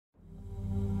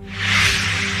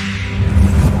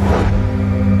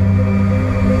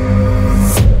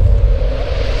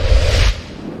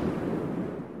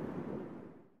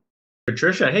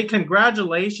Patricia. Hey,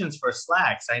 congratulations for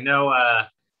Slaxx. I know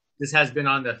this has been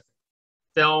on the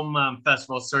film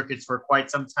festival circuits for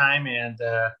quite some time, and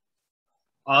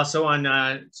also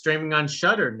on streaming on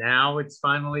Shudder. Now it's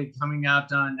finally coming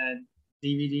out on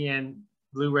DVD and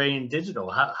Blu-ray and digital.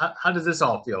 How does this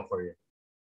all feel for you?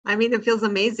 I mean, it feels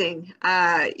amazing.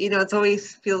 It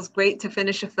always feels great to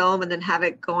finish a film and then have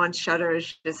it go on Shudder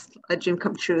is just a dream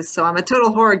come true. So I'm a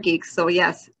total horror geek. So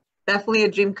yes, definitely a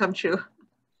dream come true.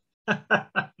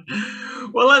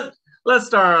 Well, let's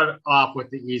start off with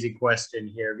the easy question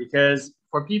here, because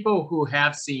for people who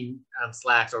have seen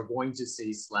Slaxx or going to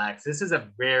see Slaxx, this is a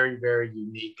very, very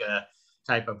unique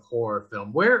type of horror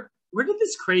film. Where did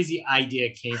this crazy idea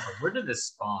came from? Where did this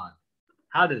spawn?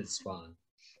 How did it spawn?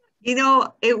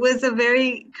 It was a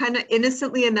very kind of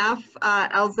innocently enough,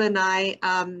 Elsa and I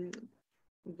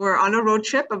were on a road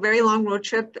trip, a very long road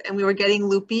trip, and we were getting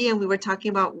loopy and we were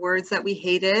talking about words that we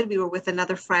hated. We were with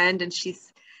another friend and she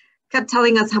kept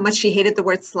telling us how much she hated the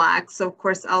word Slack. So of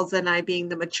course, Elsa and I, being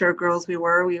the mature girls we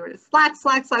were Slack,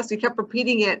 Slack, Slack. So we kept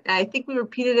repeating it. And I think we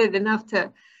repeated it enough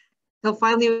till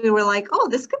finally we were like, oh,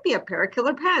 this could be a pair of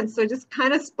killer pants. So it just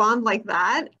kind of spawned like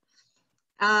that.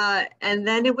 And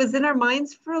then it was in our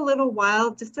minds for a little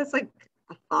while, just as like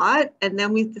a thought. And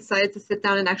then we decided to sit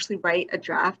down and actually write a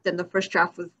draft. And the first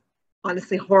draft was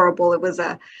honestly horrible. It was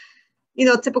a,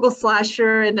 typical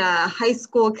slasher in a high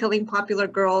school killing popular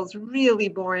girls, really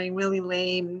boring, really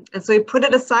lame. And so we put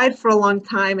it aside for a long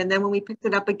time. And then when we picked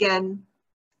it up again,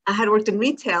 I had worked in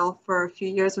retail for a few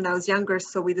years when I was younger.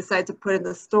 So we decided to put it in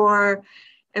the store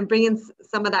and bring in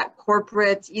some of that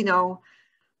corporate,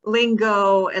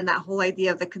 lingo and that whole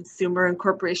idea of the consumer and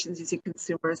corporations using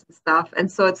consumers and stuff.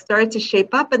 And so it started to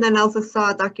shape up. And then I also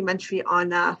saw a documentary on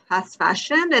fast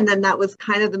fashion. And then that was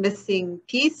kind of the missing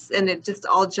piece. And it just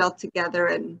all gelled together.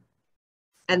 And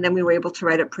then we were able to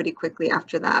write it pretty quickly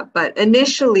after that. But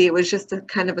initially, it was just a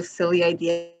kind of a silly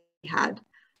idea we had.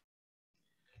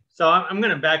 So I'm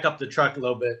going to back up the truck a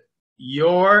little bit.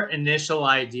 Your initial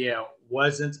idea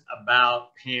wasn't about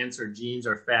pants or jeans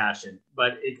or fashion,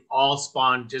 but it all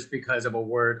spawned just because of a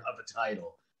word of a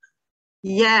title.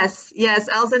 Yes,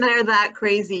 Elsa and I are that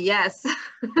crazy, yes.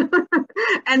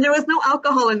 And there was no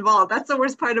alcohol involved. That's the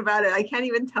worst part about it. I can't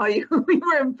even tell you we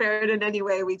were impaired in any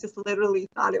way. We just literally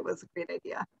thought it was a great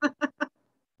idea.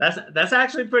 That's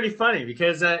actually pretty funny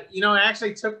because, it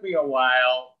actually took me a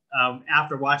while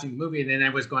after watching the movie, and then I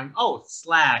was going, oh,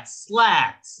 Slaxx,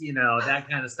 that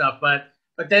kind of stuff. But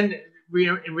then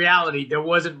in reality, there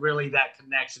wasn't really that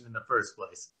connection in the first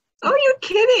place. Oh, you're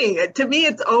kidding. To me,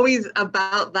 it's always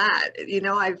about that.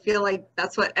 I feel like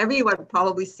that's what everyone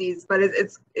probably sees, but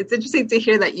it's interesting to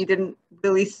hear that you didn't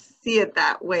really see it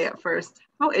that way at first.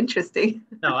 How interesting.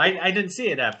 No, I didn't see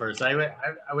it at first. I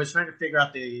was trying to figure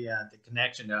out the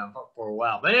connection for a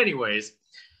while. But anyways,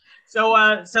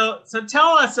 so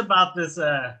tell us about this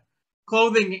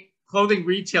clothing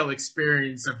retail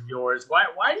experience of yours.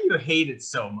 Why do you hate it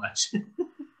so much?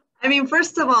 I mean,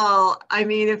 first of all,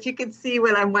 if you could see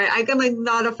what I'm wearing, I'm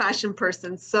not a fashion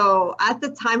person. So at the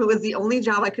time, it was the only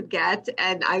job I could get.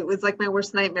 And it was like my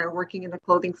worst nightmare working in a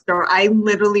clothing store. I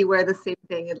literally wear the same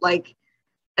thing, like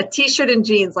a t-shirt and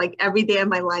jeans, like every day of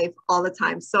my life, all the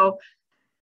time. So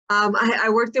I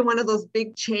worked in one of those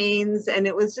big chains and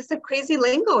it was just a crazy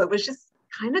lingo. It was just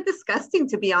kind of disgusting,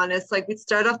 to be honest. Like we'd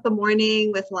start off the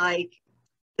morning with like,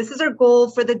 this is our goal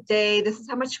for the day. This is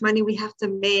how much money we have to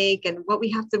make and what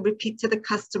we have to repeat to the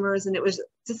customers. And it was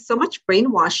just so much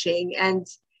brainwashing. And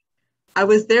I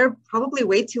was there probably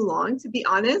way too long, to be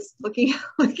honest,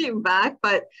 looking back.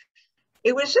 But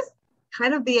it was just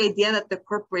kind of the idea that the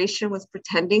corporation was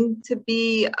pretending to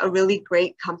be a really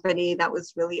great company that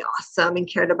was really awesome and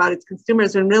cared about its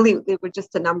consumers, when really they were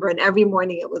just a number. And every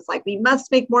morning it was like, we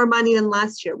must make more money than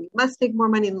last year. We must make more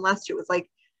money than last year. It was like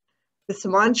this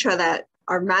mantra that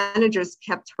our managers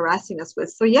kept harassing us with.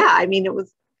 So yeah, it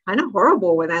was kind of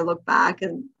horrible when I look back.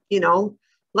 And,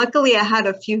 luckily I had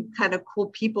a few kind of cool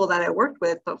people that I worked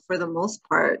with, but for the most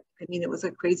part, it was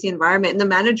a crazy environment. And the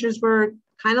managers were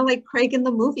kind of like Craig in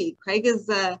the movie. Craig is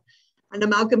an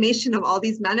amalgamation of all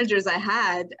these managers I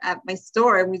had at my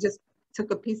store. And we just took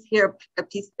a piece here, a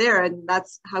piece there. And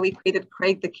that's how we created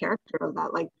Craig, the character of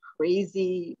that like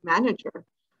crazy manager.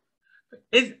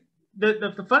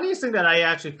 The funniest thing that I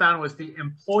actually found was the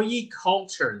employee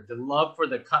culture. The love for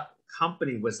the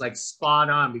company was like spot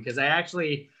on, because I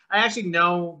actually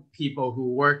know people who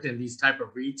worked in these type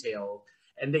of retail,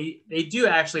 and they do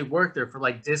actually work there for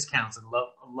like discounts and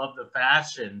love the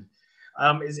fashion.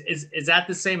 Is that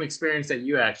the same experience that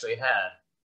you actually had?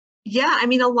 Yeah,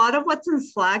 a lot of what's in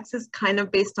Slaxx is kind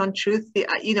of based on truth.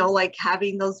 Like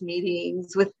having those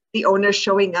meetings with the owners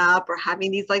showing up or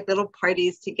having these like little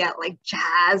parties to get like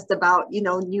jazzed about, you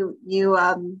know,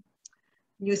 new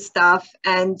stuff.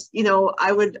 And, you know,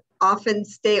 I would often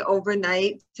stay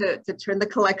overnight to turn the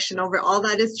collection over. All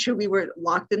that is true. We were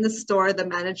locked in the store. The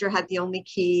manager had the only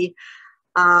key.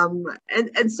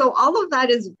 And so all of that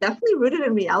is definitely rooted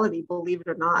in reality, believe it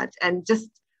or not. And just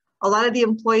a lot of the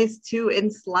employees too in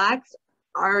Slaxx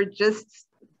are just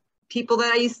people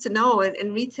that I used to know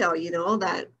in retail, you know,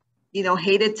 that, you know,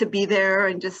 hated to be there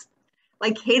and just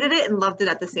like hated it and loved it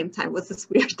at the same time. It was this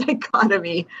weird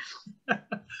dichotomy.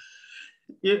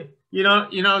 You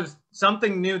know,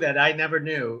 something new that I never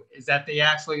knew is that they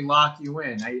actually lock you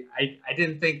in. I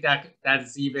didn't think that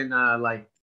that's even like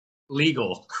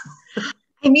legal.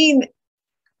 I mean,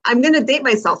 I'm going to date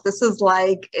myself. This is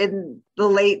like in the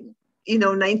late, you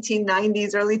know,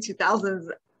 1990s, early 2000s.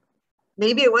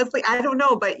 Maybe it was like, I don't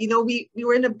know, but you know, we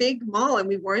were in a big mall and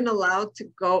we weren't allowed to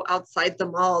go outside the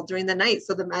mall during the night.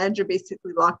 So the manager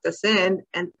basically locked us in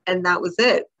and that was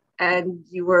it. And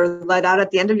you were let out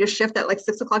at the end of your shift at like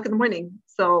 6 o'clock in the morning.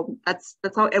 So that's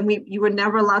how, and you were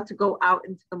never allowed to go out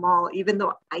into the mall, even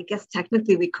though I guess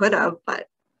technically we could have, but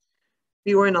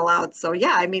we weren't allowed. So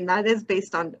yeah, I mean, that is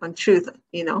based on truth,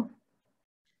 you know.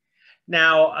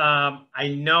 Now, I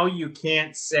know you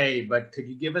can't say, but could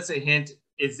you give us a hint?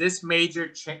 Is this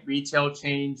major retail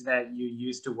change that you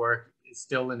used to work is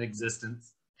still in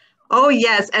existence? Oh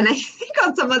yes, and I think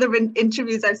on some other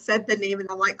interviews I've said the name and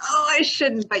I'm like, oh, I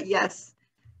shouldn't, but yes.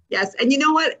 And you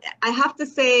know what? I have to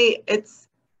say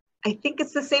I think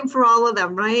it's the same for all of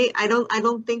them, right? I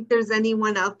don't think there's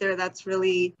anyone out there that's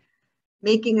really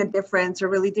making a difference or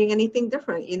really doing anything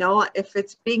different. You know, if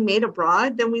it's being made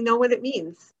abroad, then we know what it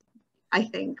means, I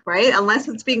think, right? Unless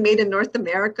it's being made in North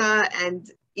America, and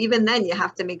even then you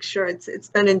have to make sure it's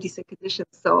done in decent conditions.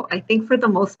 So I think for the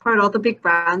most part, all the big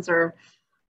brands are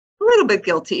a little bit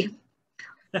guilty.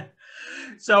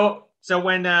 So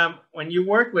when you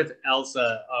worked with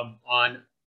Elsa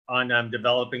on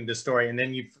developing the story,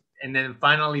 and then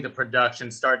finally the production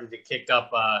started to kick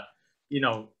up, you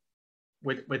know,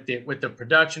 with the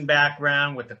production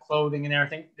background, with the clothing and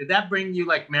everything, did that bring you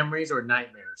like memories or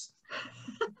nightmares?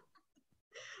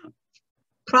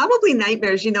 Probably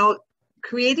nightmares. You know,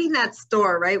 creating that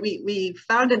store, right? We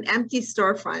found an empty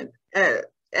storefront,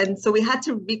 and so we had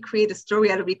to recreate a store. We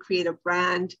had to recreate a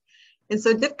brand, and so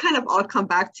it did kind of all come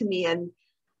back to me. And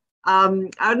I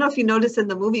don't know if you noticed in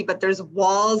the movie, but there's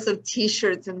walls of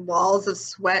T-shirts and walls of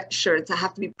sweatshirts that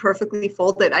have to be perfectly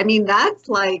folded. I mean, that's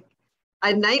like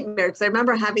a nightmare because I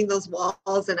remember having those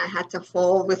walls and I had to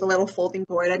fold with a little folding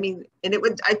board. I mean, and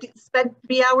I spent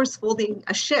 3 hours folding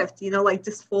a shift, you know, like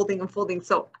just folding and folding.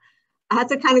 So I had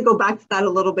to kind of go back to that a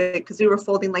little bit because we were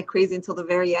folding like crazy until the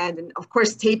very end. And of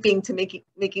course, taping to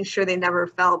making sure they never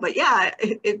fell. But yeah,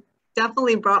 it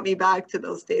definitely brought me back to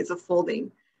those days of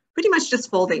folding, pretty much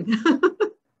just folding.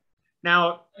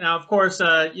 Now, of course,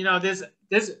 you know,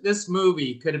 this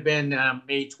movie could have been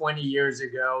made 20 years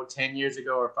ago, 10 years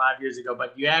ago, or 5 years ago,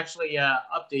 but you actually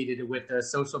updated it with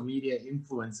social media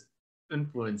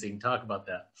influencing. Talk about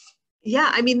that.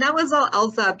 Yeah, I mean, that was all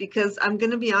Elsa because I'm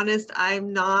going to be honest,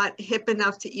 I'm not hip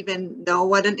enough to even know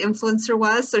what an influencer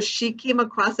was. So she came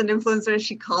across an influencer and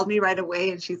she called me right away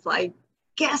and she's like,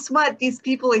 guess what? These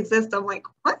people exist. I'm like,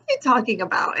 what are you talking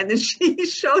about? And then she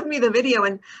showed me the video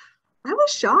and I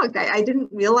was shocked. I didn't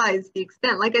realize the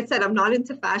extent. Like I said, I'm not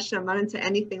into fashion. I'm not into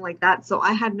anything like that. So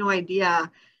I had no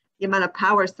idea the amount of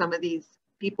power some of these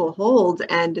people hold.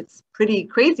 And it's pretty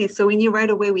crazy. So we knew right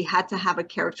away we had to have a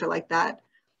character like that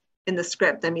in the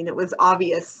script. I mean, it was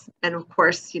obvious. And of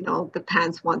course, you know, the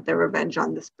pants want their revenge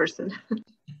on this person.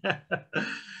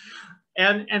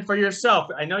 And for yourself,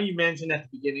 I know you mentioned at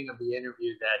the beginning of the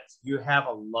interview that you have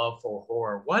a love for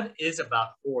horror. What is about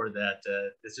horror that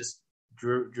is just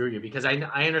drew you? Because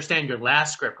I understand your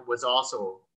last script was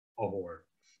also a horror.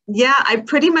 Yeah, I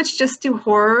pretty much just do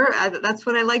horror. That's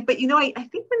what I like. But you know, I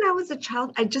think when I was a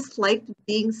child, I just liked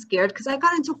being scared because I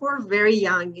got into horror very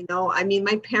young. You know, I mean,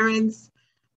 my parents,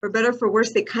 for better or for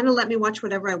worse, they kind of let me watch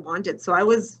whatever I wanted. So I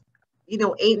was, you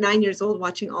know, 8, 9 years old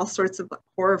watching all sorts of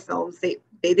horror films. They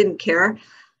didn't care.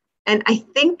 And I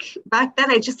think back then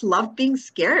I just loved being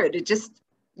scared. It just,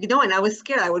 you know, and I was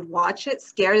scared. I would watch it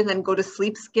scared and then go to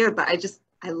sleep scared. But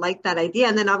I liked that idea.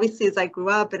 And then obviously as I grew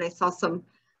up and I saw some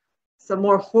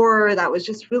more horror that was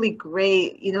just really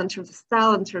great, you know, in terms of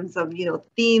style, in terms of, you know,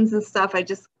 themes and stuff, I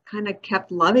just kind of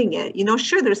kept loving it. You know,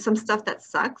 sure, there's some stuff that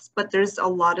sucks, but there's a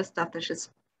lot of stuff that's just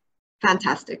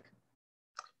fantastic.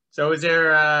 So is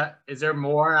there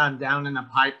more down in the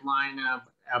pipeline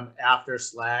after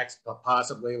Slaxx, but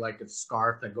possibly like a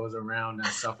scarf that goes around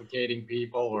suffocating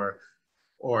people,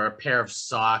 or a pair of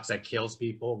socks that kills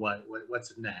people?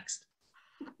 What's next?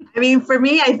 I mean, for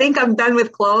me, I think I'm done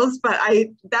with clothes, but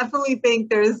I definitely think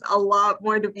there's a lot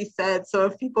more to be said. So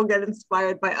if people get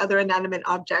inspired by other inanimate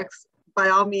objects, by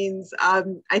all means,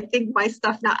 I think my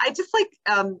stuff now, I just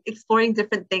like exploring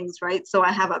different things, right? So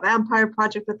I have a vampire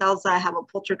project with Elsa, I have a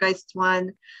poltergeist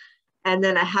one, and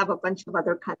then I have a bunch of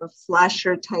other kind of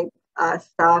slasher type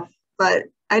stuff. But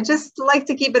I just like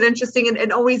to keep it interesting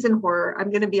and always in horror. I'm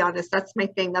going to be honest, that's my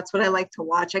thing. That's what I like to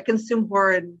watch. I consume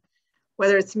horror, and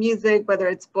whether it's music, whether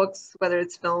it's books, whether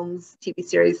it's films, TV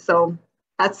series. So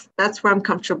that's where I'm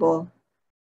comfortable.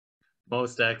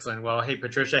 Most excellent. Well, hey,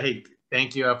 Patricia, hey,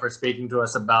 thank you for speaking to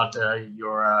us about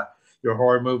your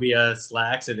horror movie,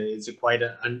 Slaxx. It is quite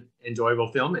an enjoyable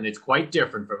film, and it's quite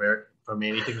different from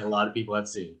anything a lot of people have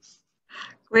seen.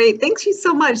 Great. Thank you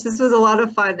so much. This was a lot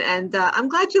of fun. And I'm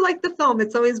glad you liked the film.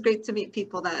 It's always great to meet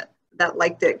people that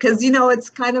liked it. Because, you know, it's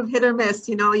kind of hit or miss.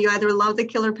 You know, you either love the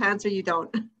killer pants or you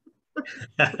don't.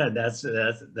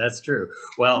 That's true.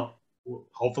 Well,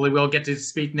 hopefully we'll get to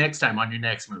speak next time on your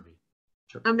next movie.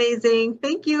 Amazing.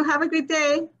 Thank you. Have a great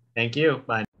day. Thank you.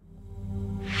 Bye.